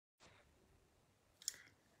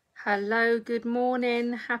Hello, good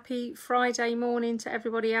morning. Happy Friday morning to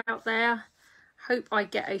everybody out there. Hope I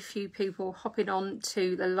get a few people hopping on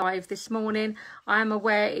to the live this morning. I am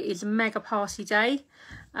aware it is Mega Party Day.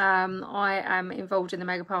 I am involved in the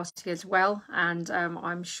Mega Party as well, and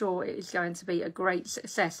I'm sure it is going to be a great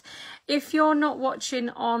success. If you're not watching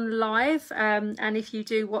on live, and if you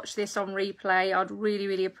do watch this on replay, I'd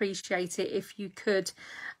really appreciate it if you could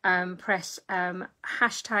press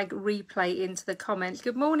hashtag replay into the comments.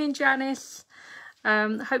 Good morning, Janice.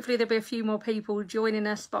 Hopefully there'll be a few more people joining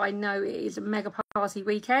us, but I know it is a Mega Party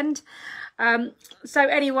weekend. So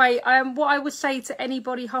anyway, what I would say to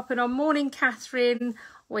anybody hopping on, morning Catherine,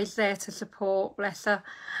 always there to support, bless her.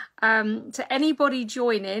 To anybody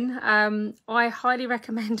joining, I highly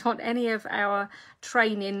recommend on any of our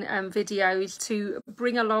training videos to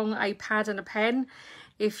bring along a pad and a pen.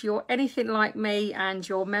 If you're anything like me and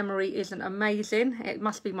your memory isn't amazing, it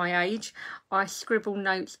must be my age, I scribble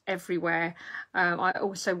notes everywhere. I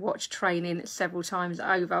also watch training several times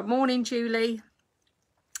over. Morning, Julie.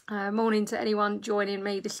 Morning to anyone joining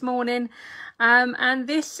me this morning. And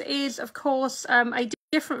this is, of course, a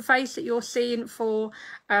different face that you're seeing for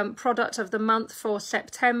product of the month for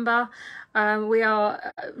September. We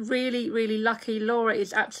are really lucky. Laura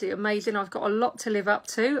is absolutely amazing. I've got a lot to live up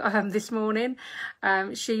to this morning.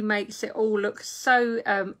 She makes it all look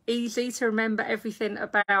so easy to remember everything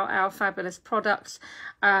about our fabulous products.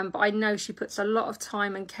 But I know she puts a lot of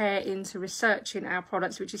time and care into researching our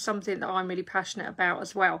products, which is something that I'm really passionate about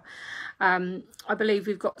as well. I believe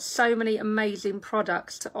we've got so many amazing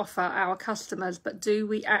products to offer our customers, but do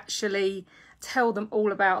we actually tell them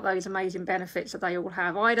all about those amazing benefits that they all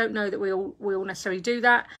have? I don't know that we all necessarily do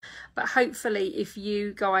that, but hopefully if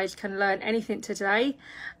you guys can learn anything today,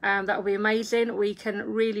 that will be amazing. We can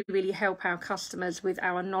really help our customers with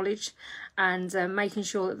our knowledge and making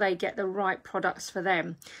sure that they get the right products for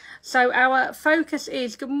them. So our focus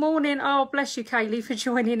is, good morning, oh bless you Kaylee for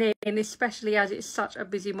joining in, especially as it's such a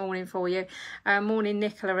busy morning for you. Morning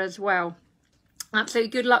Nicola as well. Absolutely,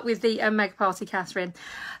 good luck with the Mega Party, Catherine.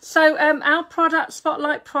 So our product,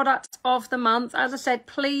 spotlight product of the month, as I said,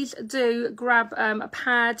 please do grab a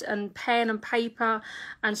pad and pen and paper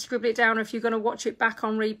and scribble it down. If you're going to watch it back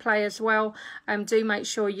on replay as well, do make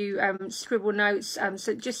sure you scribble notes,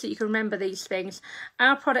 so just so you can remember these things.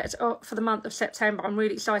 Our product for the month of September, I'm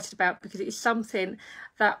really excited about because it is something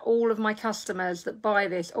that all of my customers that buy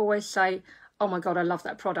this always say, oh my God, I love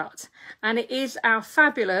that product. And it is our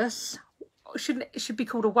fabulous, it should be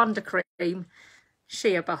called a wonder cream,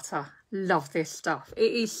 shea butter. Love this stuff.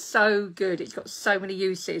 It is so good. It's got so many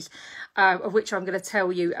uses, of which I'm going to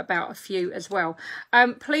tell you about a few as well.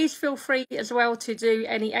 Please feel free as well to do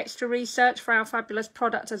any extra research for our fabulous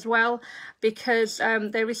product as well, because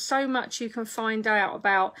there is so much you can find out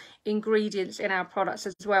about ingredients in our products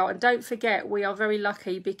as well. And don't forget, we are very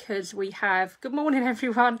lucky because we have, good morning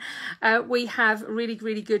everyone, we have really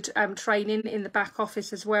good training in the back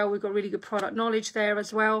office as well. We've got really good product knowledge there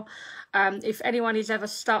as well. If anyone is ever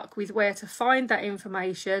stuck with where to find that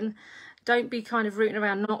information, don't be kind of rooting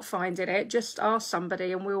around not finding it. Just ask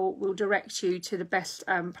somebody and we'll direct you to the best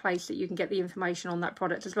place that you can get the information on that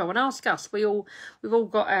product as well. And ask us. We've all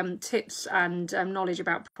got tips and knowledge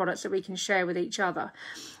about products that we can share with each other.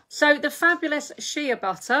 So the fabulous shea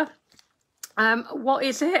butter, what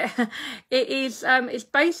is it? It is it's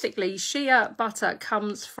basically, shea butter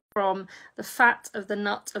comes from the fat of the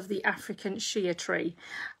nut of the African shea tree.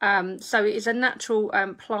 So it is a natural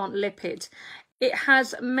plant lipid. It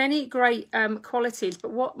has many great qualities,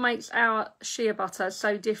 but what makes our shea butter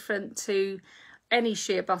so different to any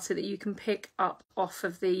shea butter that you can pick up off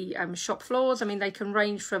of the shop floors? I mean, they can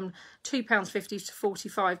range from £2.50 to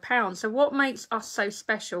 £45. So what makes us so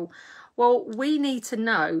special? Well, we need to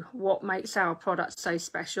know what makes our product so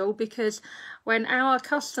special, because when our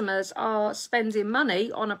customers are spending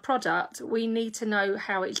money on a product, we need to know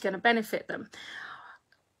how it's going to benefit them.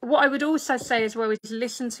 What I would also say as well is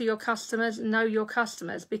listen to your customers, know your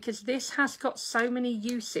customers, because this has got so many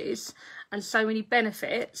uses and so many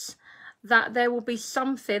benefits that there will be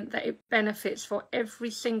something that it benefits for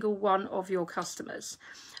every single one of your customers.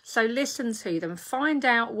 So listen to them, find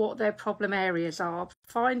out what their problem areas are,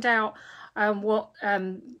 find out what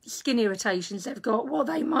skin irritations they've got, what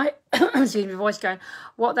they might, excuse me, voice going,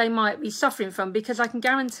 what they might be suffering from, because I can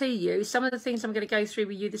guarantee you some of the things I'm going to go through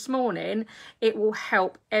with you this morning, it will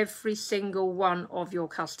help every single one of your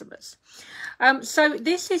customers. So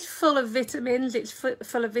this is full of vitamins. It's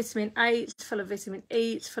full of vitamin A, it's full of vitamin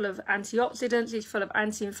E, it's full of antioxidants, it's full of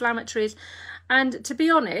anti-inflammatories. And to be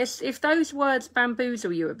honest, if those words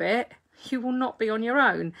bamboozle you a bit, you will not be on your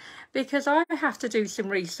own, because I have to do some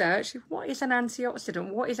research. What is an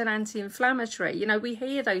antioxidant? What is an anti-inflammatory? You know, we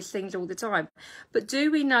hear those things all the time, but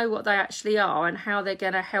do we know what they actually are and how they're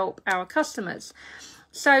going to help our customers?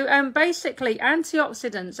 So basically,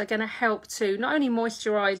 antioxidants are going to help to not only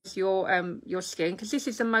moisturize your skin, because this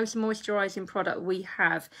is the most moisturizing product we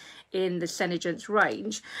have in the Senegence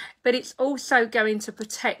range, but it's also going to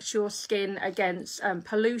protect your skin against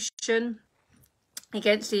pollution,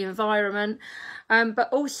 against the environment, but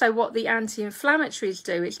also what the anti-inflammatories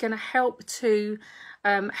do, it's going to help to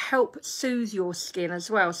help soothe your skin as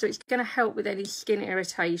well. So it's going to help with any skin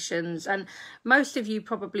irritations, and most of you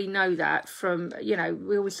probably know that from, you know,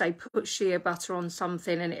 we always say put shea butter on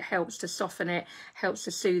something and it helps to soften it, helps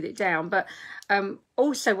to soothe it down. But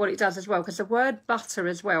also what it does as well, because the word butter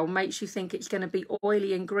as well makes you think it's going to be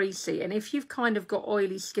oily and greasy, and if you've kind of got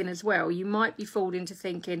oily skin as well, you might be fooled into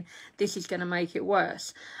thinking this is going to make it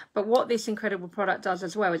worse. But what this incredible product does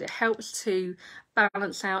as well is it helps to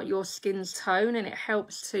balance out your skin's tone, and it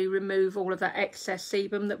helps to remove all of that excess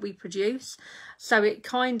sebum that we produce. So it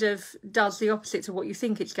kind of does the opposite to what you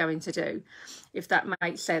think it's going to do, if that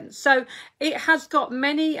makes sense. So it has got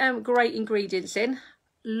many great ingredients in,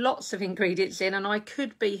 lots of ingredients in, and I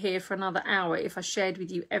could be here for another hour if I shared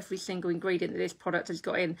with you every single ingredient that this product has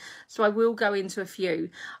got in. So I will go into a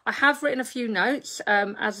few. I have written a few notes,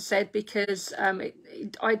 as I said, because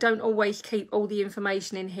I don't always keep all the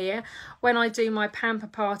information in here. When I do my pamper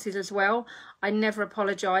parties as well, I never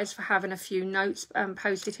apologise for having a few notes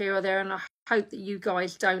posted here or there, and I hope that you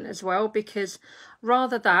guys don't as well, because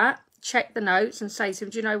rather that, check the notes and say to them,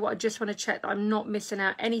 do you know what, I just want to check that I'm not missing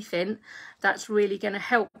out anything that's really going to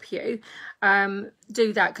help you.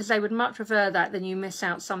 Do that, because they would much prefer that than you miss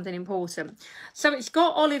out something important. So it's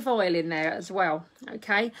got olive oil in there as well.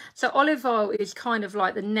 Okay, so olive oil is kind of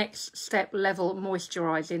like the next step level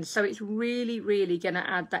moisturizing, so it's really going to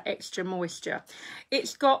add that extra moisture.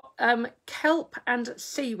 It's got kelp and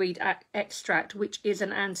seaweed extract, which is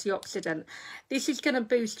an antioxidant. This is going to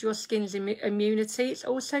boost your skin's immunity. It's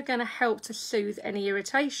also going to help to soothe any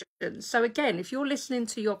irritation. So again, if you're listening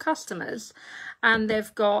to your customers and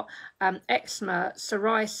they've got eczema,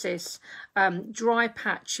 psoriasis, dry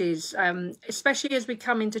patches, especially as we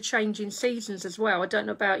come into changing seasons as well. I don't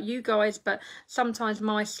know about you guys, but sometimes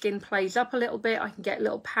my skin plays up a little bit. I can get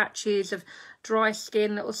little patches of dry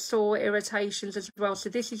skin, little sore irritations as well. So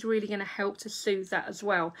this is really going to help to soothe that as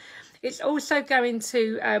well. It's also going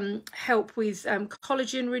to help with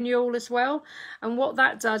collagen renewal as well. And what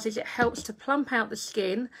that does is it helps to plump out the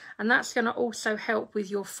skin, and that's going to also help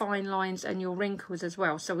with your fine lines and your wrinkles as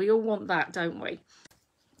well. So we all want that, don't we?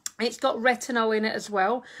 It's got retinol in it as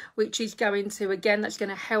well, which is going to, again, that's going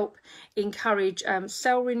to help encourage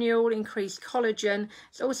cell renewal, increase collagen.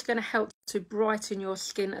 It's also going to help to brighten your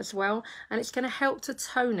skin as well, and it's going to help to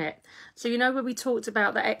tone it. So you know, when we talked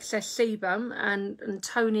about the excess sebum and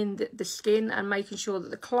toning the skin and making sure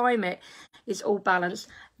that the climate is all balanced,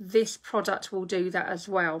 this product will do that as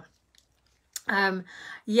well.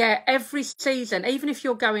 Yeah, every season, even if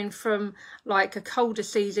you're going from like a colder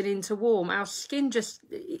season into warm, our skin just,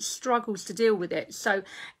 it struggles to deal with it. So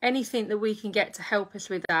anything that we can get to help us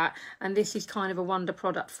with that, and this is kind of a wonder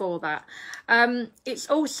product for that. It's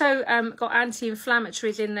also got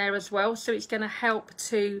anti-inflammatories in there as well, so it's going to help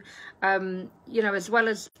to you know, as well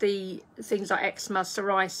as the things like eczema,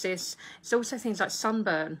 psoriasis, it's also things like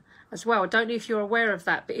sunburn as well. I don't know if you're aware of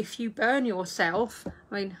that, but if you burn yourself,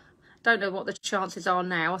 I mean, don't know what the chances are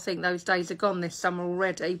now. I think those days are gone this summer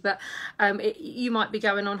already, but you might be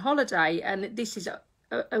going on holiday, and this is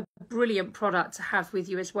a brilliant product to have with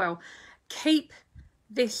you as well. Keep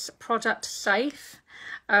this product safe,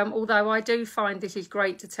 although I do find this is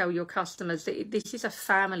great to tell your customers that this is a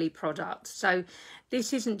family product, so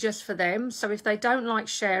this isn't just for them. So if they don't like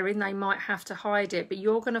sharing, they might have to hide it, but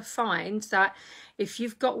you're going to find that if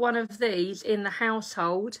you've got one of these in the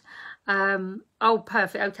household, oh,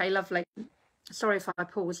 perfect. Okay, lovely. Sorry if I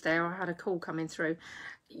paused there. I had a call coming through.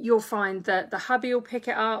 You'll find that the hubby will pick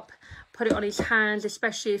it up, put it on his hands,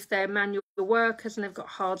 especially if they're manual workers and they've got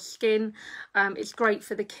hard skin. It's great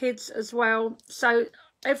for the kids as well. So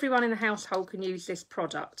everyone in the household can use this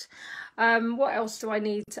product. What else do I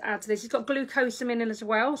need to add to this? It's got glucosamine in as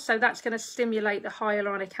well, so that's going to stimulate the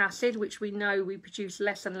hyaluronic acid, which we know we produce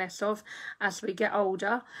less and less of as we get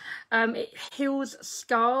older. It heals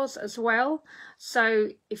scars as well, so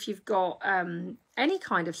if you've got any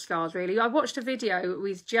kind of scars really. I watched a video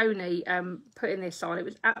with Joni putting this on. It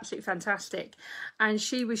was absolutely fantastic, and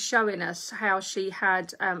she was showing us how she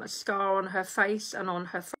had a scar on her face and on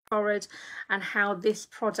her forehead, and how this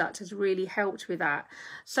product has really helped with that.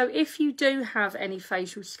 So if you do have any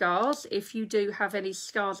facial scars, if you do have any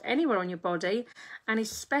scars anywhere on your body, and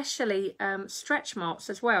especially stretch marks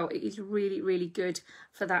as well, it is really, really good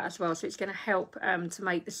for that as well. So it's going to help to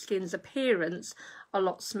make the skin's appearance a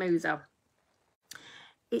lot smoother.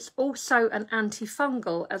 It's also an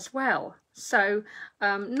antifungal as well. So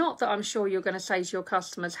not that I'm sure you're going to say to your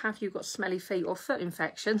customers, have you got smelly feet or foot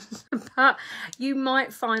infections? But you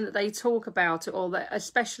might find that they talk about it, or that,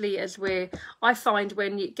 especially as I find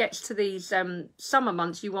when it gets to these summer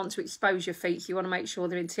months, you want to expose your feet, so you want to make sure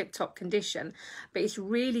they're in tip-top condition. But it's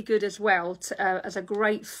really good as well to, as a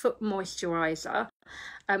great foot moisturiser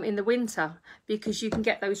in the winter, because you can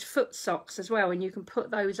get those foot socks as well, and you can put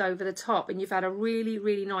those over the top, and you've had a really,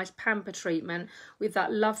 really nice pamper treatment with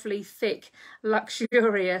that lovely thick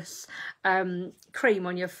luxurious cream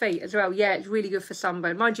on your feet as well. Yeah, it's really good for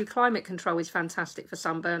sunburn. Mind you, climate control is fantastic for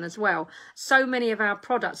sunburn as well. So many of our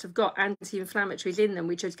products have got anti-inflammatories in them,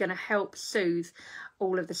 which is going to help soothe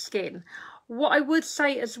all of the skin. What I would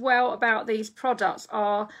say as well about these products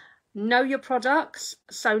are, know your products.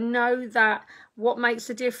 So know that what makes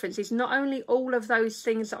a difference is not only all of those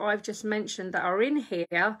things that I've just mentioned that are in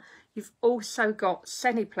here, you've also got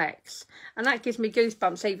Seniplex. And that gives me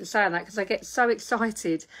goosebumps even saying that, because I get so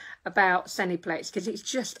excited about Seniplex, because it's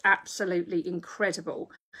just absolutely incredible.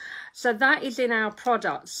 So that is in our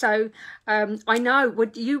product. So I know,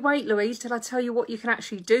 would you wait, Louise, till I tell you what you can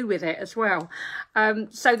actually do with it as well.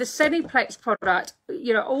 So the Seniplex product,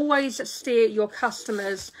 you know, always steer your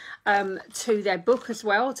customers to their book as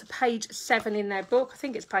well, to page 7 in their book. I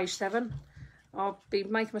think it's page 7. I'll be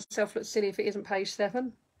making myself look silly if it isn't page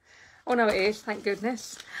 7. Oh no, it is, thank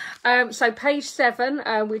goodness. So page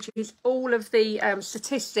 7, which is all of the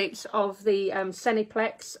statistics of the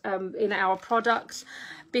Seniplex in our products,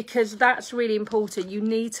 because that's really important. You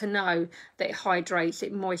need to know that it hydrates,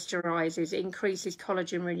 it moisturizes, it increases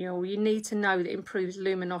collagen renewal. You need to know that it improves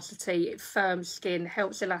luminosity, it firms skin,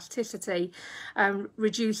 helps elasticity,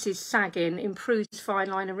 reduces sagging, improves fine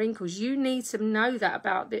line and wrinkles. You need to know that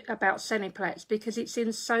about Seniplex, because it's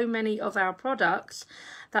in so many of our products,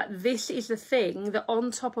 that this is the thing that on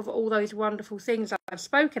top of all those wonderful things I've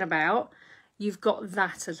spoken about, you've got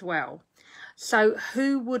that as well. So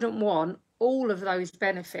who wouldn't want all of those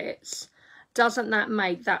benefits? Doesn't that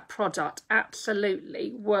make that product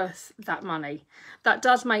absolutely worth that money? That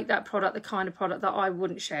does make that product the kind of product that I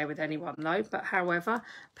wouldn't share with anyone though, but however,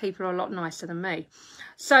 people are a lot nicer than me.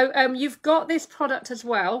 So you've got this product as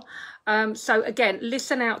well. So again,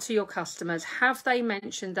 listen out to your customers. Have they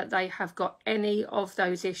mentioned that they have got any of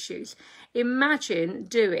those issues? Imagine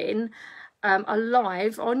doing a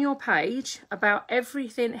live on your page about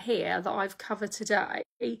everything here that I've covered today.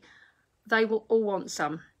 They will all want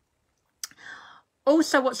some.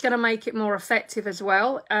 Also, what's going to make it more effective as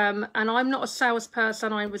well, and I'm not a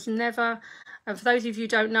salesperson. I was never, and for those of you who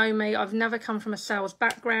don't know me, I've never come from a sales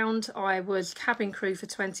background. I was cabin crew for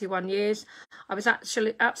 21 years. I was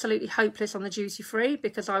actually absolutely hopeless on the duty free,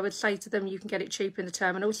 because I would say to them, you can get it cheap in the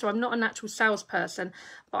terminal. So I'm not a natural salesperson,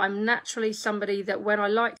 but I'm naturally somebody that when I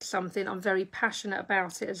like something, I'm very passionate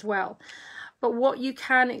about it as well. But what you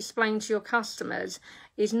can explain to your customers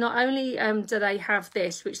is not only do they have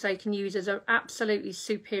this, which they can use as an absolutely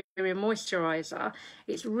superior moisturiser,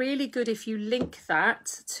 it's really good if you link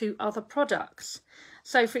that to other products.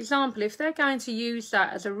 So, for example, if they're going to use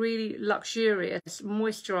that as a really luxurious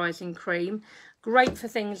moisturising cream, great for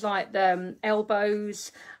things like the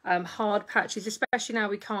elbows, hard patches, especially now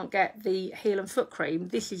we can't get the heel and foot cream.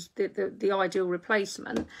 This is the ideal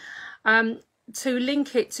replacement. To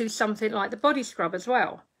link it to something like the body scrub as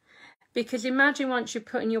well. Because imagine once you're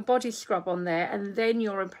putting your body scrub on there and then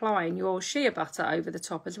you're applying your shea butter over the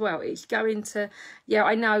top as well. It's going to, yeah,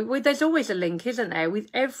 I know, well, there's always a link, isn't there? With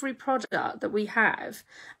every product that we have,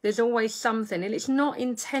 there's always something. And it's not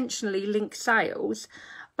intentionally linked sales,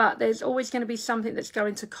 but there's always going to be something that's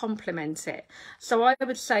going to complement it. So I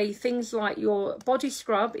would say things like your body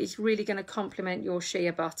scrub is really going to complement your shea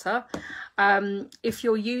butter. If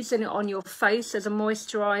you're using it on your face as a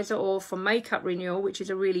moisturiser or for makeup renewal, which is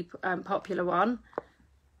a really popular one,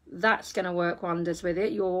 that's going to work wonders with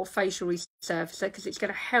it, your facial resurfacer, because it's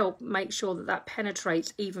going to help make sure that that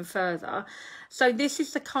penetrates even further. So this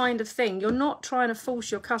is the kind of thing, you're not trying to force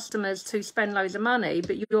your customers to spend loads of money,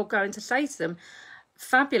 but you're going to say to them,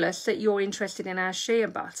 fabulous that you're interested in our shea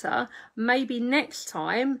butter. Maybe next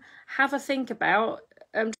time have a think about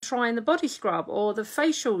trying the body scrub or the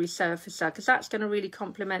facial resurfacer, because that's going to really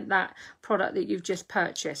complement that product that you've just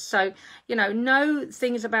purchased. So, you know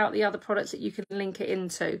things about the other products that you can link it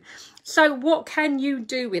into. So what can you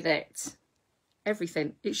do with it?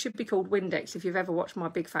 everything. It should be called Windex if you've ever watched My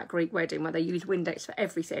Big Fat Greek Wedding, where they use Windex for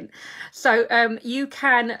everything. So you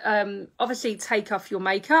can obviously take off your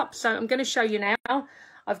makeup. So I'm going to show you now.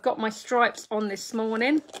 I've got my stripes on this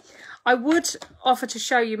morning. I would offer to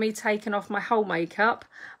show you me taking off my whole makeup,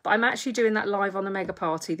 but I'm actually doing that live on the mega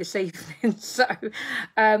party this evening.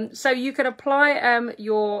 So you can apply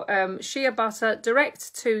your shea butter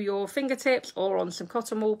direct to your fingertips or on some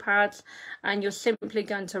cotton wool pads, and you're simply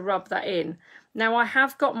going to rub that in. Now I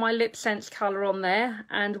have got my Lip Sense colour on there,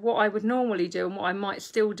 and what I would normally do and what I might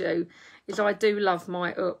still do is I do love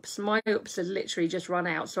my Oops. My Oops has literally just run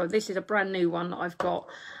out, so this is a brand new one that I've got.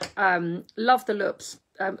 Love the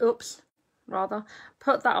Oops.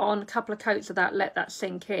 Put that on, a couple of coats of that, let that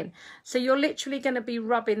sink in. So you're literally going to be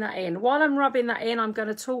rubbing that in. While I'm rubbing that in, I'm going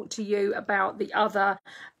to talk to you about the other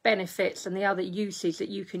benefits and the other uses that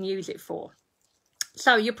you can use it for.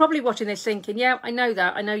 So you're probably watching this thinking, yeah, I know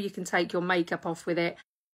that. I know you can take your makeup off with it.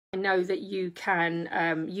 I know that you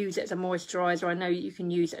can use it as a moisturiser. I know you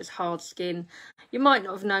can use it as hard skin. You might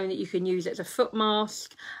not have known that you can use it as a foot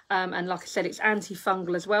mask. And like I said, it's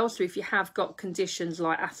antifungal as well. So if you have got conditions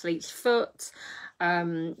like athlete's foot,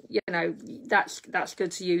 you know, that's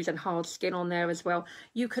good to use, and hard skin on there as well.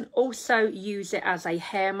 You can also use it as a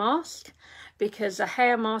hair mask, because a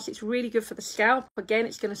hair mask, it's really good for the scalp. Again,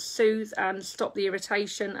 it's going to soothe and stop the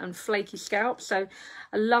irritation and flaky scalp. So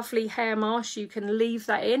a lovely hair mask, you can leave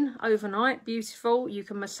that in overnight, beautiful. You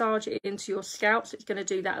can massage it into your scalp, so it's going to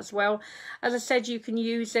do that as well. As I said, you can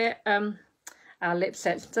use it, our Lip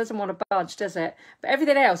Sense doesn't want to budge, does it? But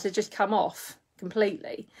everything else has just come off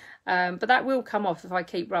completely. But that will come off if I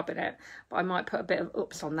keep rubbing it. But I might put a bit of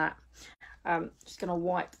Oops on that. Just going to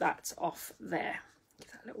wipe that off there.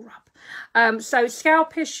 Little rub. So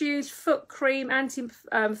scalp issues, foot cream,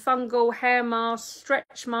 anti-fungal, hair mask,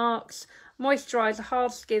 stretch marks, moisturiser,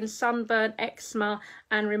 hard skin, sunburn, eczema,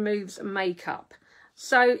 and removes makeup.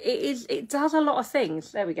 So it does a lot of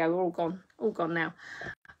things. There we go, we're all gone now.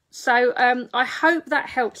 So I hope that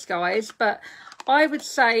helps, guys. But I would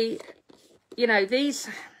say, you know,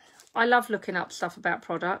 I love looking up stuff about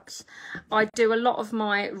products. I do a lot of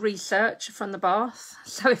my research from the bath.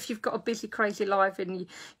 So if you've got a busy, crazy life and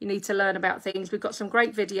you need to learn about things, we've got some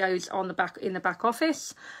great videos on in the back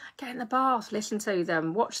office. Get in the bath, listen to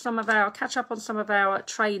them, catch up on some of our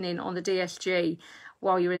training on the DSG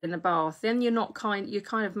while you're in the bath. Then you're kind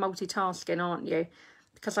of multitasking, aren't you?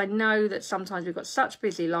 Because I know that sometimes we've got such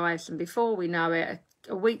busy lives, and before we know it,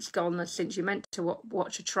 a week's gone since you meant to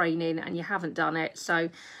watch a training and you haven't done it. So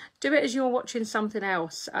do it as you're watching something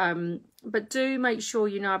else, but do make sure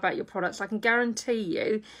you know about your products. I can guarantee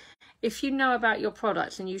you, if you know about your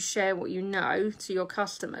products and you share what you know to your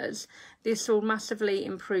customers, this will massively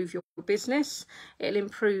improve your business. It'll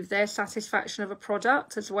improve their satisfaction of a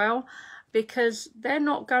product as well, because they're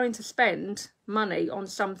not going to spend money on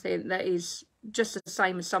something that is just the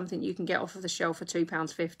same as something you can get off of the shelf for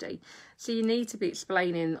 £2.50. So you need to be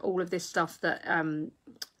explaining all of this stuff, that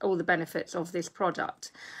all the benefits of this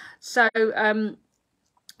product. So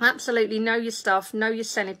absolutely know your stuff, know your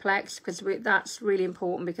Ceniplex, because that's really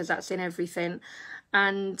important, because that's in everything.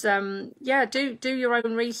 And yeah, do your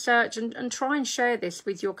own research and try and share this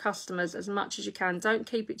with your customers as much as you can. Don't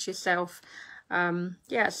keep it to yourself.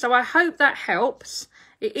 Yeah, so I hope that helps.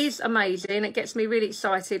 It is amazing. It gets me really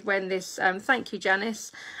excited when this, thank you,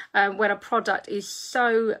 Janice, when a product is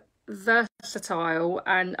so versatile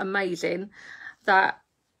and amazing that,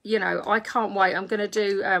 you know, I can't wait. I'm going to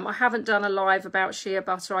do, I haven't done a live about shea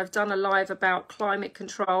butter. I've done a live about climate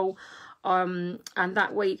control. And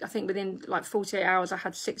that week, I think within like 48 hours, I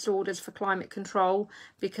had 6 orders for climate control,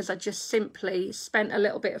 because I just simply spent a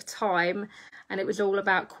little bit of time, and it was all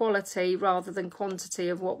about quality rather than quantity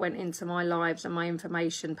of what went into my lives and my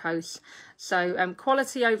information posts. So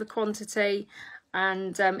quality over quantity.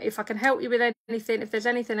 And if I can help you with anything, if there's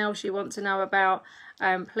anything else you want to know about,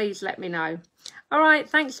 please let me know. All right,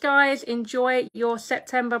 thanks guys. Enjoy your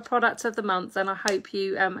September product of the month, and I hope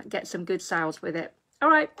you get some good sales with it.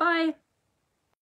 All right, bye.